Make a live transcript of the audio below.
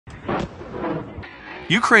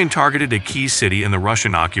Ukraine targeted a key city in the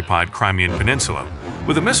Russian-occupied Crimean Peninsula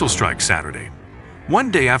with a missile strike Saturday,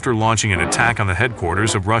 one day after launching an attack on the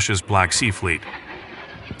headquarters of Russia's Black Sea Fleet.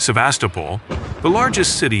 Sevastopol, the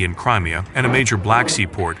largest city in Crimea and a major Black Sea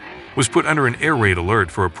port, was put under an air raid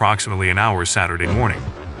alert for approximately an hour Saturday morning,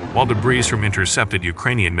 while debris from intercepted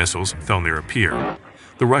Ukrainian missiles fell near a pier.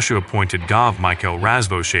 The Russia-appointed Gov Mikhail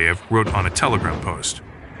Razvosheyev wrote on a Telegram post.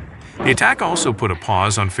 The attack also put a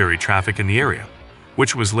pause on ferry traffic in the area,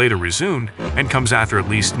 which was later resumed and comes after at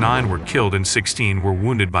least 9 were killed and 16 were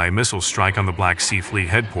wounded by a missile strike on the Black Sea Fleet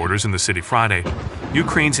headquarters in the city Friday,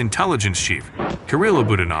 Ukraine's intelligence chief, Kyrylo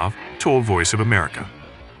Budanov, told Voice of America.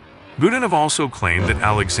 Budanov also claimed that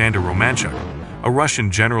Alexander Romanchuk, a Russian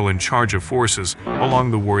general in charge of forces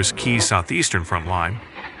along the war's key southeastern front line,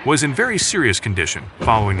 was in very serious condition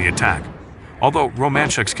following the attack, although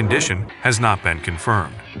Romanchuk's condition has not been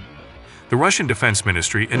confirmed. The Russian Defense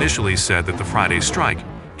Ministry initially said that the Friday strike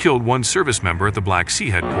killed one service member at the Black Sea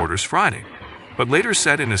headquarters Friday, but later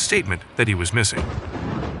said in a statement that he was missing.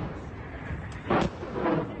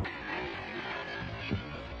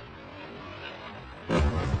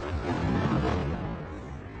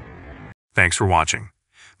 Thanks for watching.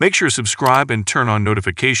 Make sure to subscribe and turn on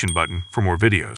notification button for more videos.